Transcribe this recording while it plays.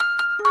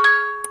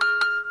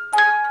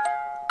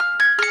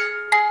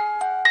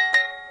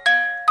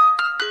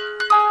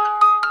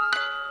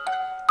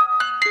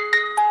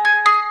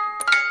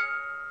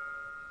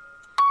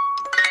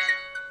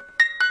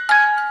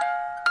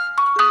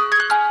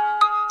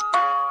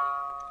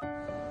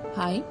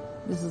Hi,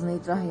 this is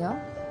Netra here.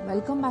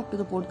 Welcome back to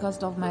the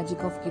podcast of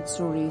Magic of Kids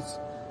Stories.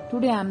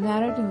 Today I am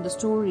narrating the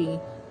story,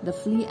 The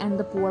Flea and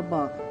the Poor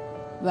Bug.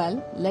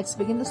 Well, let's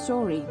begin the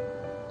story.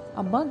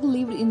 A bug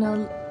lived in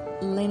a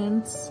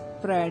linen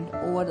spread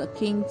over the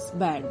king's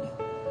bed.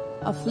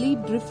 A flea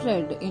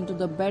drifted into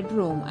the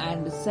bedroom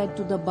and said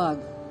to the bug,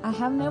 "I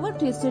have never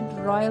tasted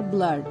royal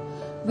blood.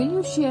 Will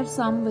you share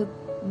some with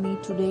me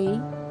today?"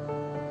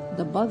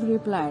 The bug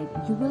replied,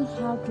 "You will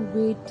have to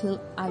wait till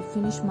I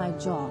finish my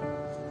job.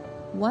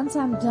 Once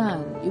I'm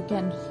done, you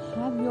can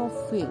have your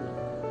fill."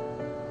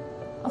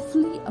 A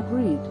flea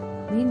agreed.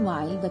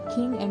 Meanwhile, the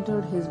king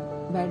entered his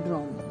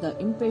bedroom. The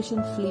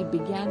impatient flea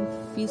began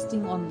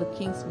feasting on the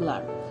king's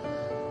blood.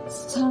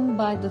 Stung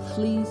by the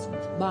flea's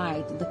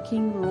bite, the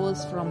king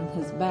rose from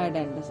his bed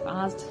and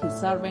asked his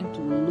servant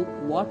to look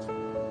what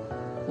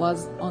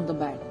was on the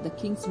bed. The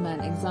king's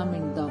man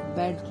examined the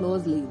bed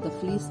closely. The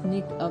flea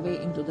sneaked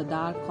away into the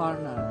dark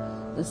corner.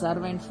 The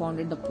servant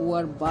found the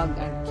poor bug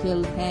and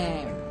killed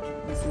him.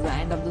 This is the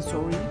end of the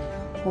story.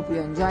 Hope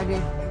you enjoyed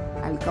it.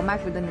 I'll come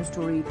back with a new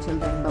story. Till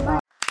then, bye-bye.